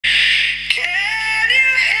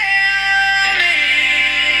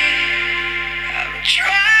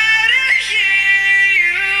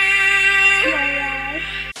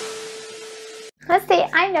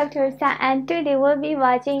I'm Dr. Rubishaa and today we'll be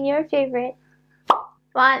watching your favorite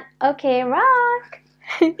One OK Rock.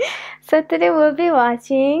 So today we'll be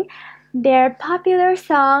watching their popular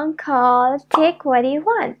song called Take What You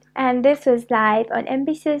Want, and this was live on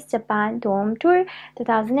NBC's Japan Dome Tour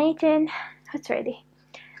 2018. Who's ready?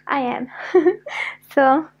 I am.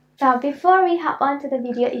 So before we hop on to the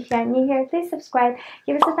video, if you are new here, please subscribe,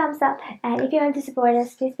 give us a thumbs up, and if you want to support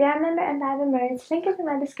us, please be our member and buy the merch. Link is in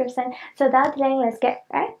my description. So without delaying, let's get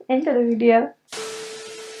right into the video.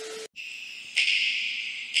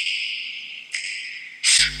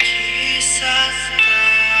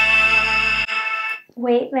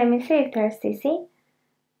 Wait, let me see if there's CC.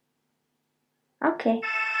 Okay.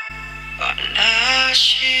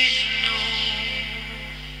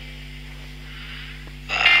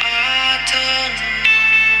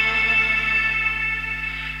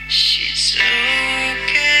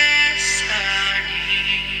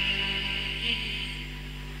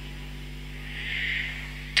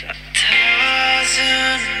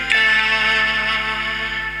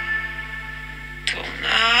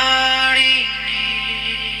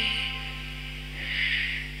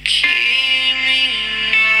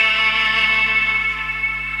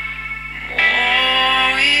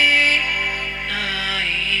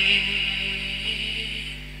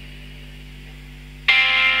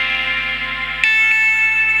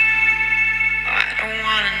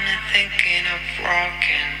 Thinking of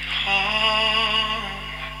broken home,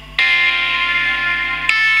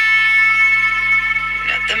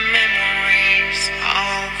 not the memories,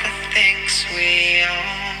 all the things we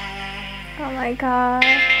own. Oh my god,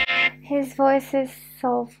 his voice is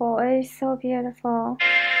so full, it's so beautiful.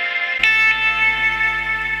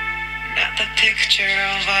 Not the picture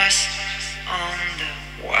of us on the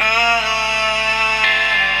wall,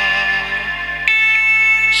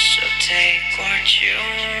 so take what you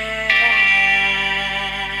want.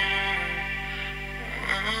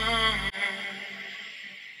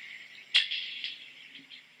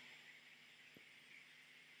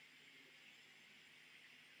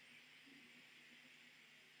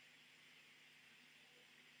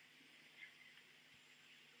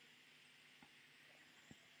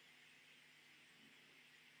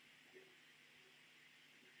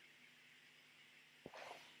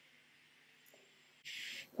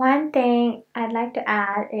 One thing I'd like to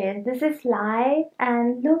add is this is live,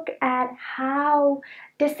 and look at how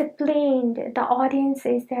disciplined the audience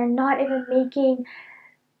is. They're not even making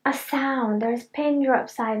a sound. There's pin drop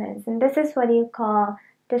silence, and this is what you call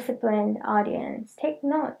disciplined audience. Take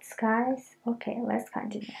notes, guys. Okay, let's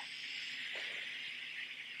continue.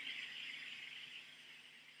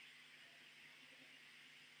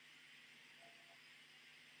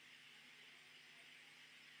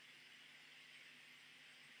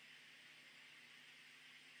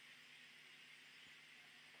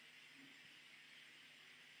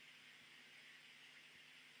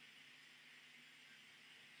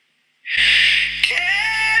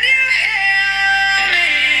 Can you hear me?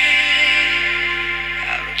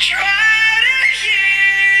 I'm trying to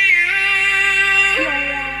hear you.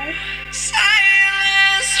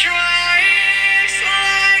 Silence strikes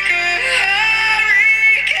like a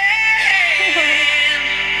hurricane.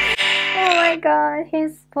 Oh my god,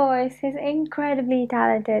 his voice is incredibly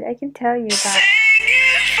talented. I can tell you that.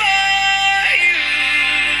 Singing for you.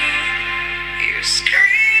 You're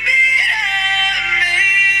screaming at me.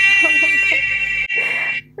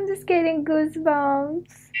 I'm just getting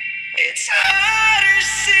goosebumps. It's hard to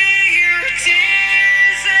see your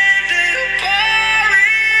tears in the pouring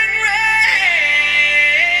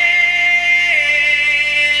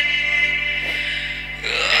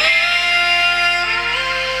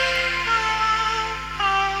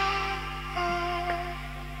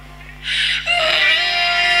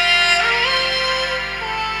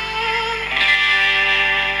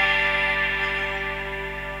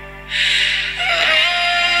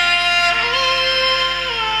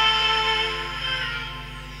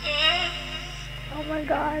Oh my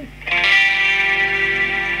god.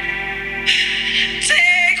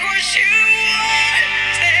 Take what you want,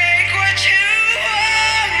 take what you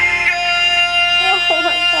want, Oh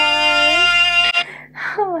my god.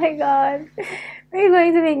 Oh my god. Are you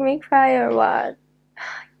going to make me cry or what?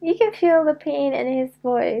 You can feel the pain in his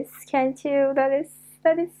voice, can't you? That is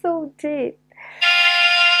so deep.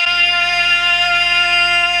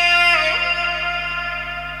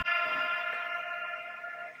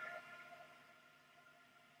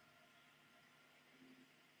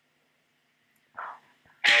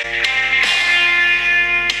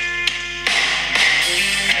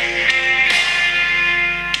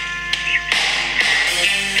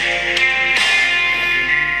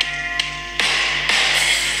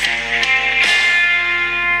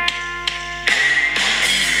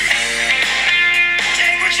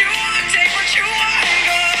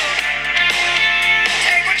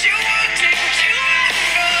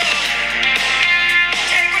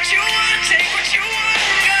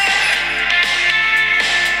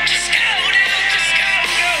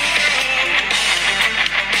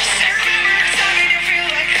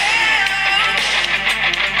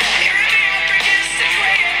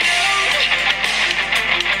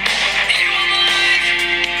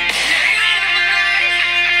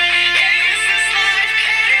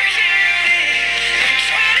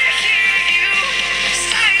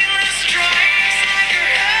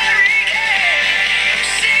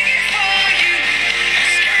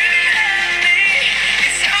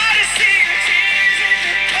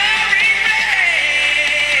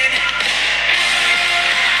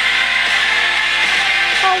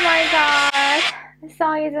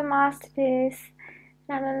 song is a masterpiece.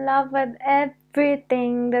 I'm in love with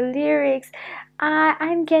everything. The lyrics.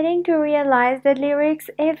 I'm getting to realize the lyrics,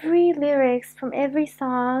 every lyrics from every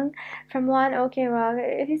song from One OK Rock.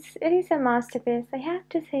 It is a masterpiece. I have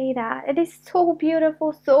to say that. It is so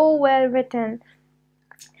beautiful, so well written.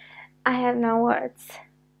 I have no words.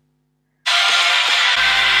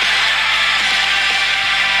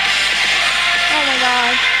 Oh my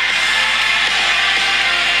god.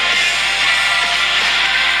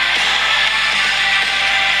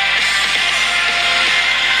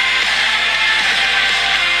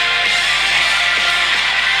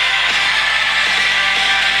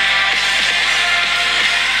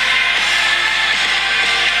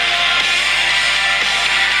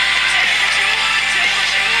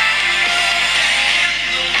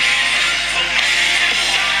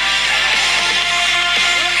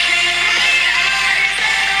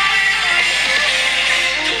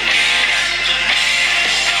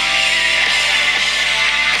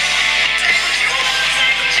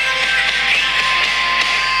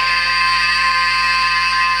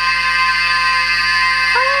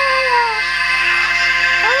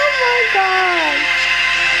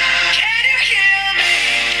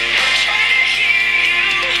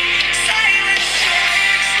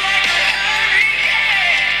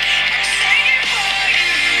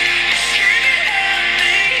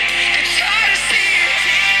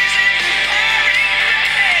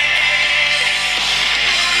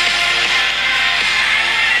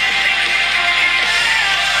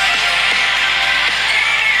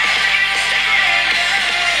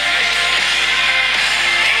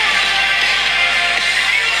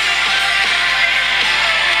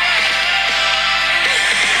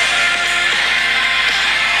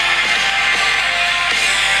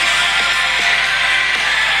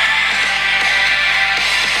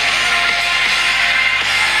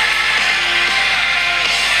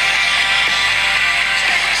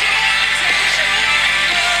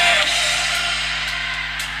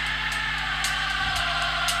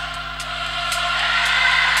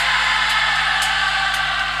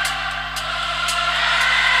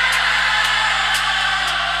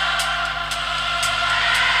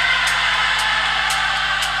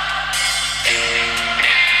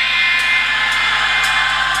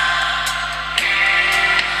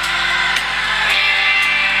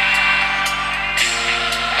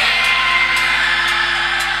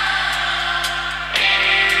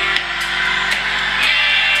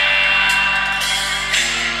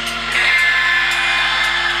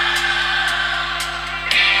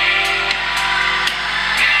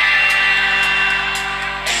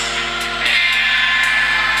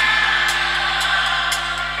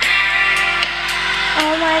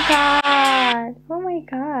 Oh my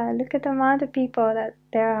god, look at the amount of people that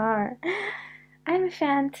there are. I'm a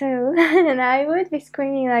fan too, and I would be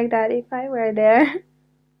screaming like that if I were there.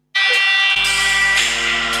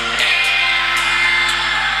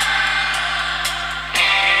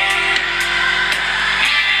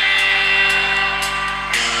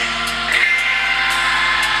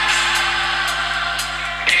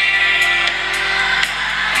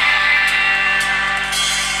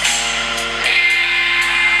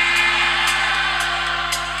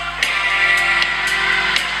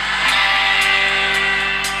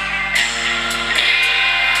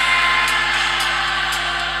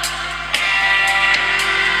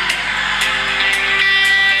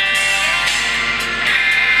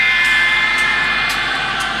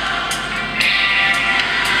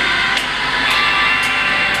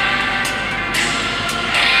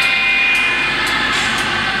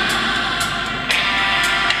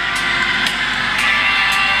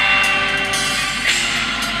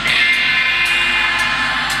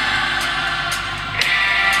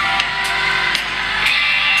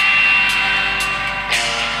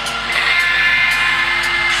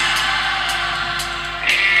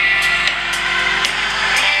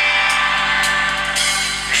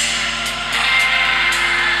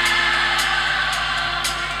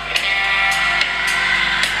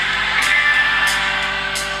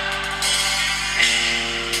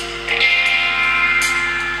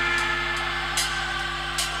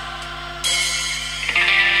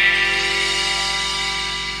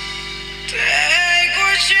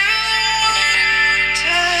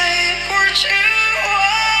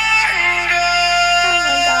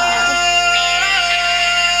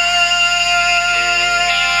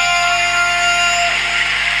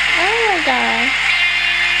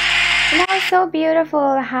 So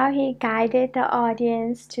beautiful how he guided the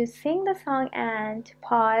audience to sing the song and to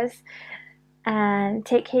pause and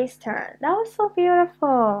take his turn. That was so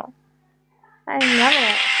beautiful. I love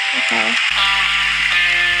it. Okay.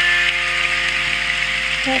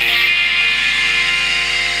 Yes.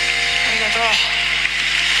 ありがとう。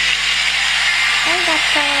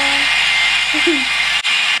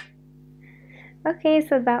Okay,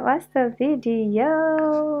 so that was the video.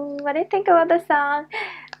 What do you think about the song?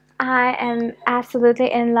 I am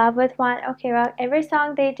absolutely in love with One Ok Rock. Every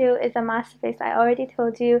song they do is a masterpiece. I already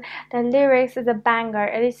told you the lyrics is a banger.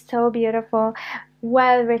 It is so beautiful,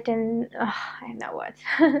 well written. I know what.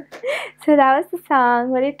 So that was the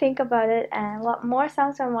song. What do you think about it? And what more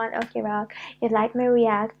songs from One Ok Rock you'd like me to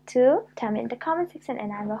react to? Tell me in the comment section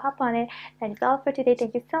and I will hop on it. That is all for today.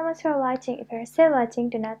 Thank you so much for watching. If you're still watching,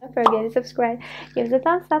 do not forget to subscribe. Give us a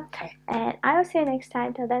thumbs up. And I will see you next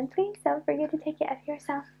time. Till then, please don't forget to take care of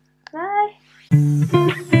yourself.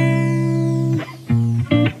 Bye.